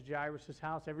 They went to Jairus'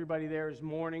 house. Everybody there is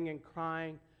mourning and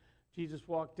crying. Jesus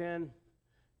walked in.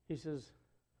 He says,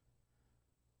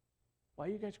 why are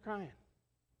you guys crying?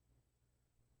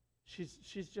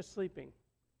 She's just sleeping.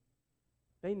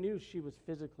 They knew she was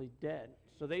physically dead.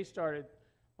 So they started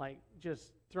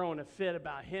just throwing a fit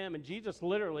about him. And Jesus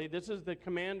literally, this is the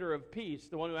commander of peace,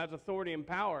 the one who has authority and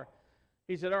power.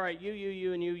 He said, all right,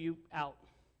 you, and you out.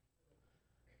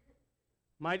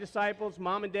 My disciples,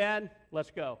 mom and dad,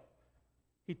 let's go.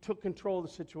 He took control of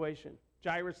the situation.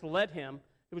 Jairus led him.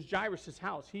 It was Jairus'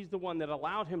 house. He's the one that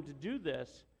allowed him to do this.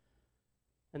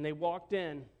 And they walked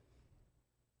in,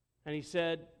 and he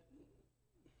said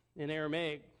in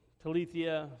Aramaic,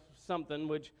 Talitha something,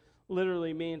 which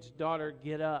literally means, daughter,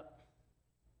 get up.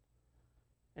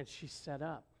 And she sat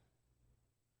up.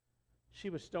 She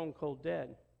was stone cold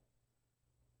dead.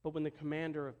 But when the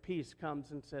commander of peace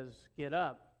comes and says, get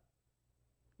up,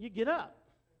 you get up.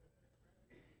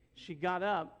 She got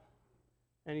up,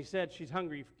 and he said, she's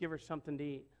hungry, give her something to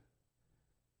eat.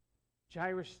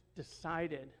 Jairus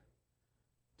decided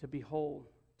to behold,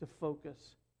 to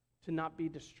focus, to not be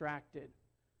distracted,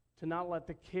 to not let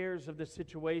the cares of the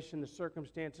situation, the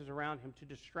circumstances around him, to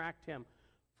distract him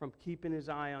from keeping his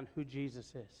eye on who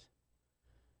Jesus is.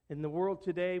 In the world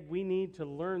today, we need to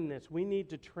learn this. We need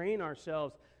to train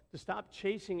ourselves to stop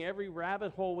chasing every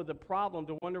rabbit hole with a problem,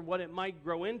 to wonder what it might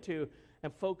grow into,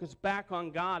 and focus back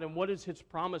on God and what is His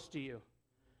promise to you.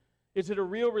 Is it a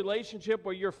real relationship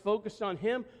where you're focused on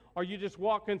Him, or are you just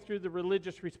walking through the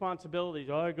religious responsibilities?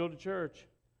 Oh, I go to church.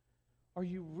 Are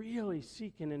you really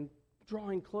seeking and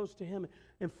drawing close to Him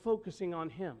and focusing on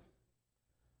Him?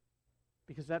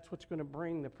 Because that's what's going to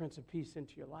bring the Prince of Peace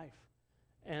into your life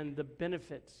and the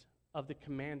benefits of the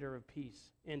Commander of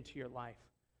Peace into your life.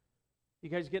 You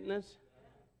guys getting this?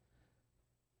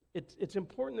 It's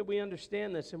important that we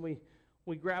understand this and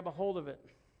we grab a hold of it.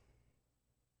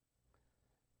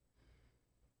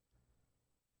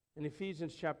 In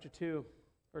Ephesians chapter 2,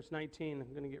 verse 19,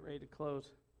 I'm going to get ready to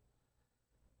close.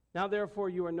 Now, therefore,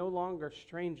 you are no longer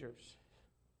strangers.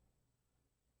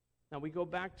 Now, we go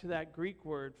back to that Greek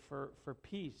word for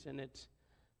peace, and it's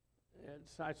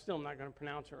I still am not going to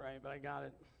pronounce it right, but I got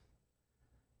it.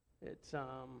 It's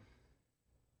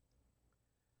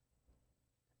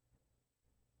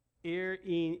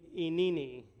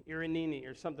Irinini,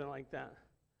 or something like that.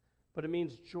 But it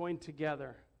means joined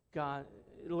together. God,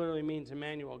 it literally means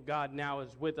Emmanuel. God now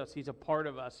is with us. He's a part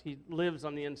of us. He lives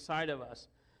on the inside of us.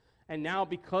 And now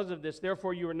because of this,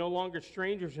 therefore you are no longer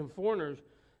strangers and foreigners,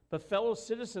 but fellow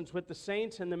citizens with the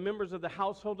saints and the members of the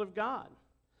household of God.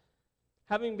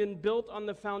 Having been built on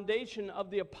the foundation of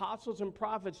the apostles and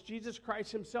prophets, Jesus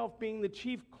Christ Himself being the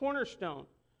chief cornerstone.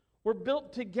 We're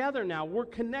built together now. We're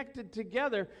connected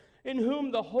together, in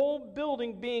whom the whole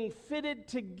building being fitted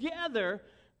together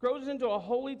grows into a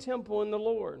holy temple in the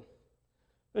Lord,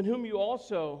 in whom you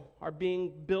also are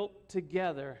being built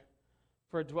together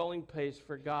for a dwelling place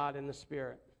for God in the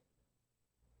Spirit.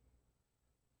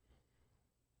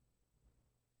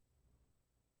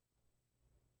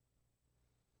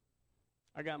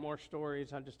 I got more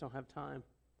stories, I just don't have time.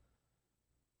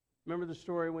 Remember the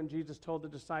story when Jesus told the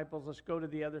disciples, let's go to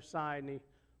the other side, and He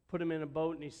put them in a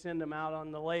boat and He sent them out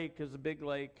on the lake, is a big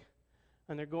lake,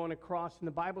 and they're going across, and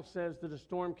the Bible says that a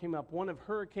storm came up, one of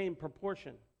hurricane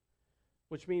proportion,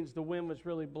 which means the wind was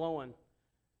really blowing.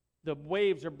 The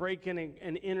waves are breaking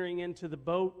and entering into the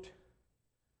boat,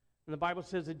 and the Bible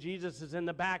says that Jesus is in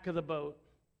the back of the boat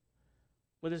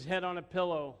with His head on a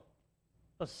pillow,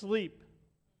 asleep.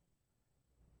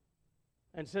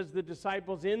 And says the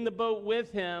disciples in the boat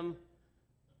with Him,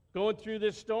 going through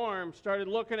this storm, started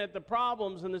looking at the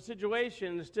problems and the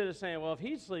situation instead of saying, well, if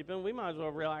He's sleeping, we might as well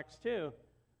relax too.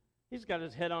 He's got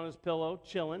His head on His pillow,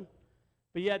 chilling.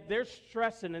 But yet they're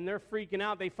stressing and they're freaking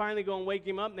out. They finally go and wake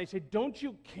Him up and they say, don't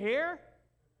you care?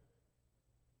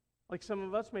 Like some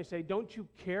of us may say, don't you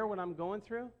care what I'm going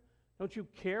through? Don't you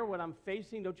care what I'm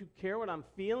facing? Don't you care what I'm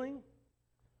feeling?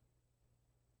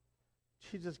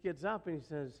 Jesus gets up and he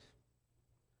says,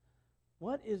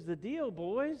 what is the deal,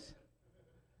 boys?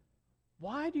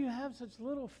 Why do you have such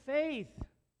little faith?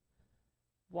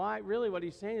 Why, really what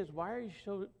he's saying is, why are you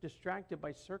so distracted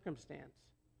by circumstance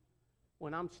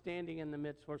when I'm standing in the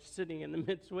midst or sitting in the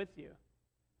midst with you?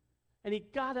 And he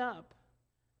got up.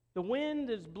 The wind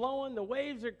is blowing, the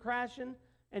waves are crashing,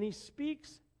 and he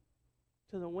speaks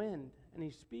to the wind, and he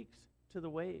speaks to the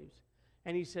waves.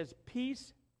 And he says,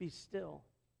 peace, be still.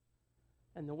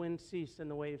 And the wind ceased and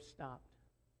the waves stopped.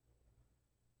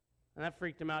 And that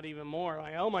freaked him out even more.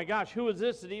 Like, oh my gosh, who is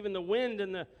this that even the wind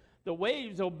and the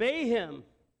waves obey him?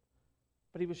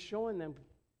 But he was showing them,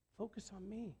 focus on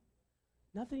me.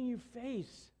 Nothing you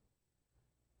face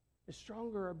is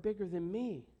stronger or bigger than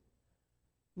me.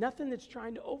 Nothing that's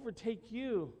trying to overtake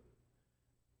you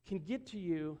can get to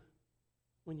you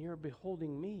when you're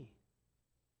beholding me.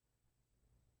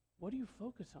 What do you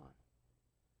focus on?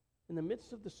 In the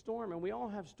midst of the storm, and we all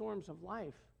have storms of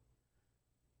life,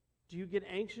 do you get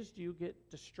anxious? Do you get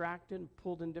distracted and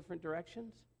pulled in different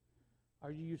directions?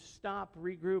 Or do you stop,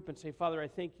 regroup, and say, Father, I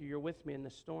thank you, you're with me in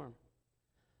this storm.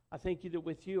 I thank you that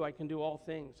with you I can do all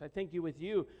things. I thank you with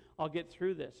you I'll get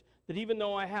through this. That even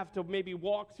though I have to maybe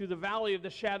walk through the valley of the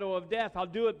shadow of death, I'll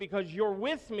do it because you're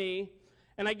with me,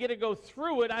 and I get to go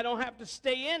through it. I don't have to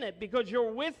stay in it because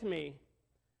you're with me.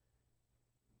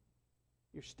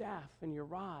 Your staff and your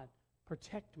rod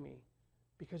protect me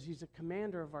because he's a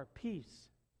commander of our peace.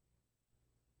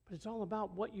 But it's all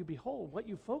about what you behold, what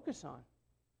you focus on.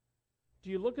 Do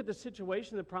you look at the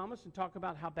situation, the promise, and talk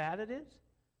about how bad it is?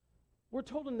 We're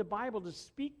told in the Bible to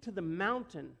speak to the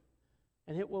mountain,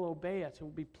 and it will obey us. It will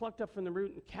be plucked up from the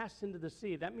root and cast into the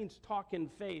sea. That means talk in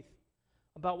faith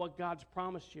about what God's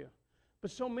promised you. But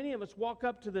so many of us walk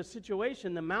up to the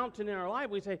situation, the mountain in our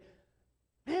life, we say,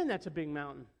 man, that's a big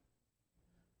mountain.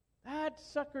 That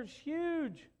sucker's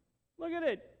huge. Look at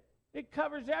it. It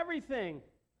covers everything.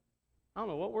 I don't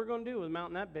know what we're going to do with a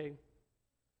mountain that big.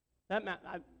 That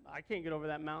I can't get over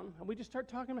that mountain. And we just start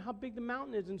talking about how big the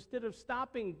mountain is instead of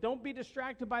stopping. Don't be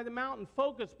distracted by the mountain.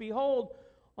 Focus, behold,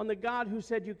 on the God who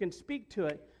said you can speak to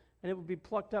it, and it will be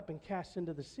plucked up and cast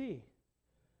into the sea.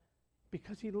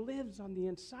 Because he lives on the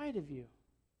inside of you.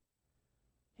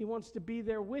 He wants to be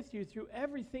there with you through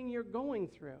everything you're going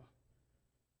through.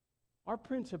 Our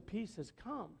Prince of Peace has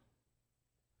come.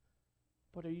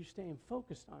 But are you staying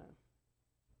focused on him?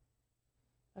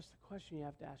 That's the question you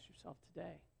have to ask yourself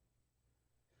today.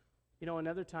 You know,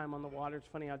 another time on the water, it's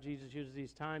funny how Jesus uses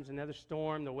these times. Another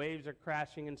storm, the waves are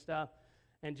crashing and stuff.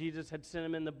 And Jesus had sent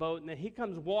him in the boat, and then he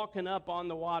comes walking up on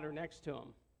the water next to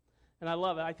him. And I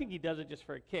love it. I think he does it just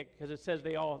for a kick, because it says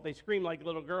they scream like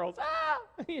little girls. Ah!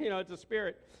 You know, it's a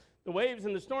spirit. The waves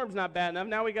and the storm's not bad enough.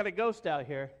 Now we got a ghost out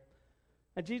here.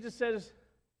 And Jesus says,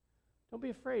 don't be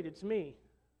afraid, it's me.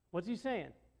 What's he saying?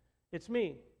 It's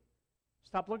me.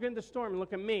 Stop looking at the storm and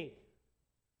look at me.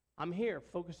 I'm here.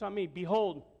 Focus on me.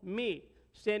 Behold, me,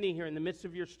 standing here in the midst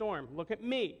of your storm. Look at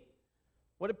me.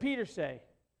 What did Peter say?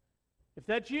 If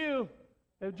that's you,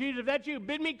 Jesus, if that's you,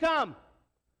 bid me come.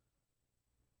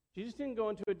 Jesus didn't go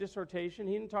into a dissertation.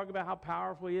 He didn't talk about how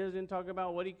powerful he is. He didn't talk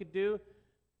about what he could do.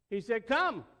 He said,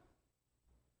 come.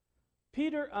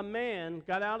 Peter, a man,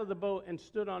 got out of the boat and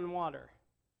stood on water.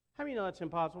 How many know that's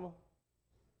impossible?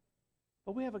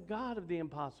 But we have a God of the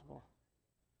impossible.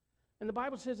 And the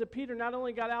Bible says that Peter not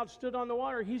only got out, stood on the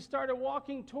water, he started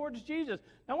walking towards Jesus.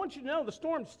 Now I want you to know the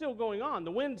storm's still going on.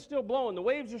 The wind's still blowing. The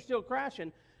waves are still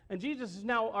crashing. And Peter's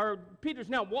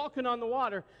now walking on the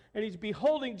water, and he's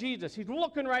beholding Jesus. He's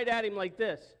looking right at him like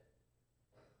this.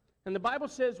 And the Bible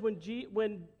says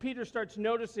when Peter starts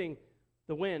noticing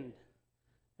the wind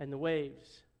and the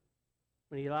waves,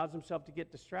 when he allows himself to get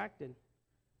distracted,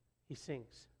 he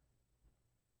sinks.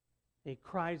 And he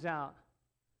cries out,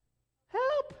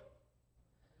 help!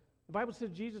 The Bible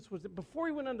says before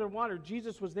he went underwater,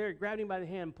 Jesus was there. He grabbed him by the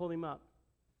hand and pulled him up.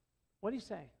 What did he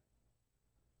say?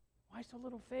 Why so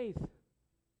little faith?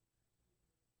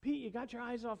 Pete, you got your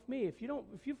eyes off me. If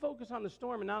you focus on the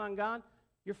storm and not on God,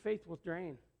 your faith will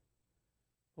drain.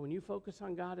 But when you focus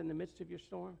on God in the midst of your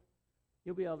storm,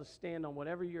 you'll be able to stand on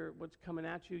what's coming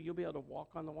at you. You'll be able to walk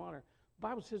on the water. The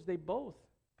Bible says they both,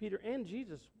 Peter and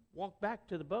Jesus, walked back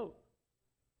to the boat.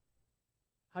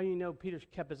 How do you know Peter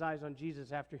kept his eyes on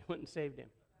Jesus after he went and saved him?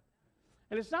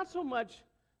 And it's not so much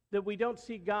that we don't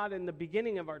see God in the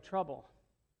beginning of our trouble.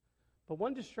 But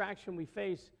one distraction we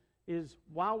face is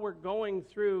while we're going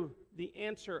through the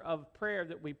answer of prayer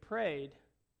that we prayed,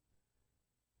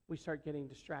 we start getting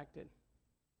distracted.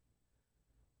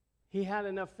 He had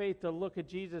enough faith to look at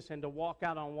Jesus and to walk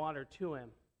out on water to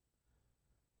him.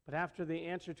 But after the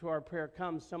answer to our prayer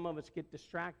comes, some of us get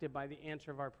distracted by the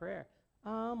answer of our prayer.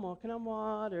 I'm walking on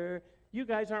water. You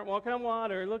guys aren't walking on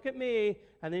water. Look at me.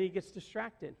 And then he gets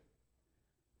distracted.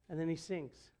 And then he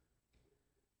sinks.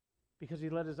 Because he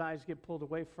let his eyes get pulled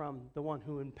away from the one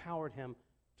who empowered him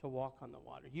to walk on the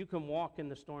water. You can walk in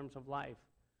the storms of life,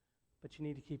 but you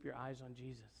need to keep your eyes on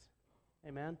Jesus.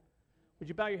 Amen? Would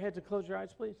you bow your heads and close your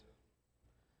eyes, please?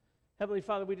 Heavenly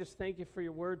Father, we just thank you for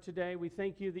your word today. We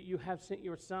thank you that you have sent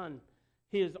your Son.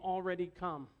 He has already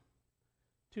come.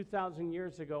 2,000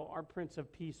 years ago, our Prince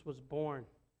of Peace was born.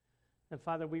 And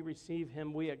Father, we receive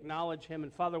him, we acknowledge him,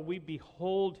 and Father, we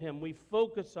behold him, we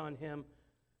focus on him,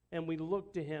 and we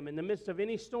look to him. In the midst of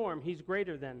any storm, he's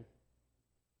greater than.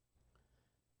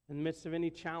 In the midst of any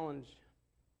challenge,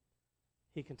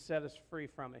 he can set us free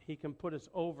from it. He can put us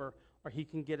over, or he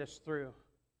can get us through.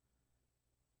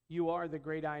 You are the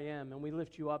great I am, and we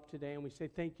lift you up today, and we say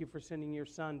thank you for sending your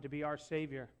Son to be our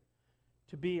Savior,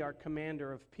 to be our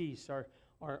commander of peace,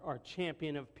 our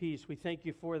champion of peace. We thank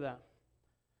you for that.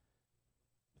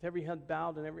 With every head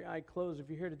bowed and every eye closed, if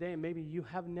you're here today and maybe you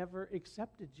have never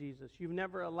accepted Jesus, you've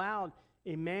never allowed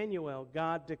Emmanuel,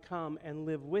 God, to come and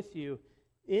live with you,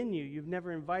 in you, you've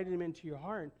never invited him into your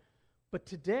heart, but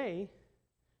today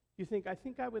you think, I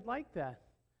think I would like that.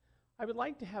 I would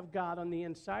like to have God on the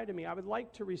inside of me. I would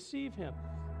like to receive him.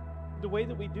 The way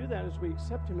that we do that is we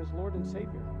accept him as Lord and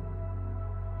Savior.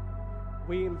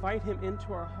 We invite him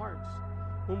into our hearts.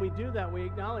 When we do that, we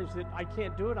acknowledge that I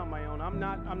can't do it on my own. I'm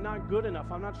not good enough.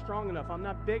 I'm not strong enough. I'm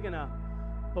not big enough.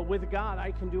 But with God, I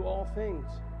can do all things.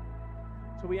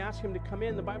 So we ask him to come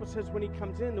in. The Bible says when he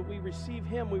comes in that we receive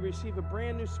him, we receive a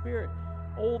brand new spirit.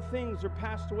 Old things are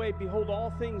passed away. Behold,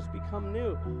 all things become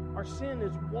new. Our sin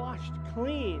is washed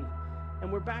clean.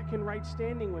 And we're back in right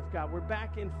standing with God. We're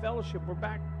back in fellowship. We're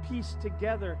back pieced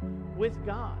together with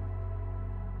God.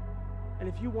 And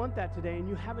if you want that today, and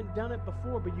you haven't done it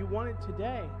before, but you want it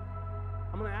today,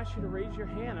 I'm going to ask you to raise your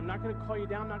hand. I'm not going to call you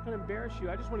down. I'm not going to embarrass you.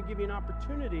 I just want to give you an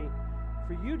opportunity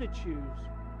for you to choose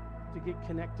to get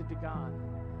connected to God,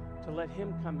 to let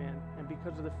him come in, and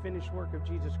because of the finished work of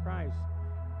Jesus Christ,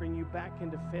 bring you back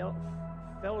into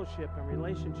fellowship and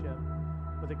relationship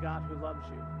with a God who loves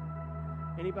you.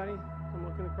 Anybody? I'm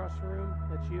looking across the room.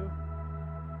 That's you?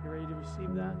 You ready to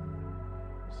receive that?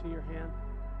 I see your hand.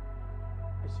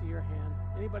 I see your hand.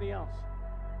 Anybody else?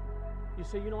 You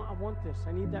say, you know what, I want this.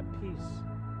 I need that peace.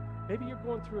 Maybe you're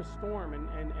going through a storm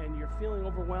and you're feeling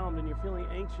overwhelmed and you're feeling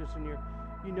anxious and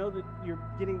you know that you're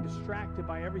getting distracted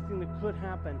by everything that could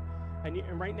happen. And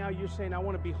right now you're saying, I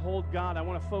want to behold God. I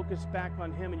want to focus back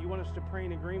on him, and you want us to pray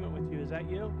in agreement with you. Is that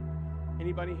you?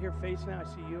 Anybody here face now? I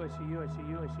see you, I see you, I see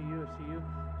you, I see you, I see you,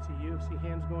 I see you. See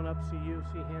hands going up, see you,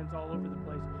 see hands all over the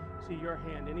place. See your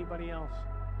hand. Anybody else?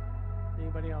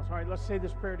 Anybody else? All right, let's say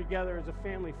this prayer together as a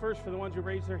family. First, for the ones who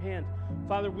raise their hands.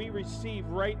 Father, we receive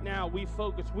right now, we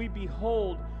focus, we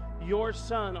behold your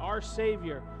Son, our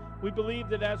Savior. We believe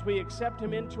that as we accept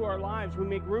him into our lives, we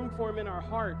make room for him in our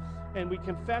heart, and we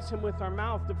confess him with our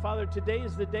mouth that, Father, today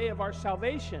is the day of our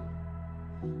salvation.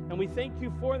 And we thank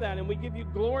you for that, and we give you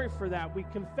glory for that. We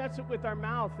confess it with our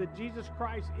mouth that Jesus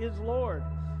Christ is Lord.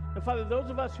 And Father, those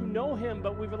of us who know him,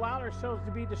 but we've allowed ourselves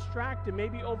to be distracted,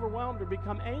 maybe overwhelmed, or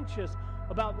become anxious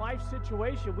about life's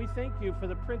situation, we thank you for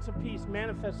the Prince of Peace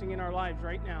manifesting in our lives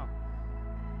right now.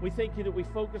 We thank you that we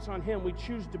focus on him. We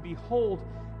choose to behold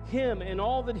him and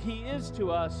all that he is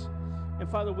to us. And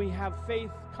Father, we have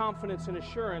faith, confidence, and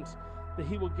assurance that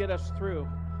he will get us through,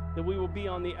 that we will be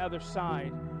on the other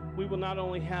side. We will not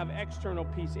only have external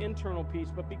peace, internal peace,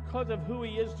 but because of who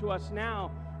he is to us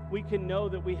now, we can know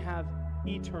that we have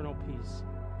eternal peace,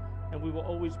 and we will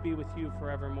always be with you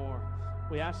forevermore.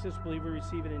 We ask this, believe we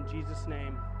receive it in Jesus'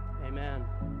 name. Amen.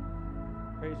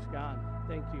 Praise God.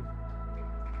 Thank you.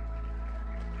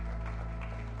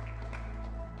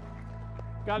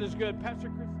 God is good. Pastor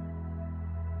Chris.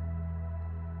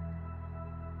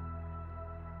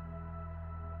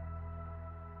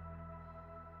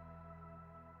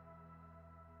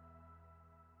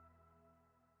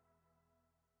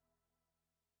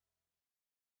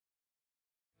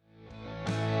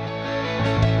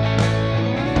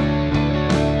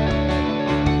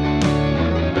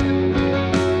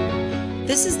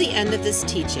 This is the end of this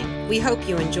teaching. We hope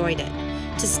you enjoyed it.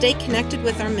 To stay connected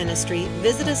with our ministry,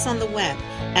 visit us on the web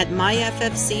at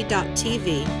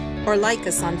myffc.tv or like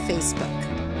us on Facebook.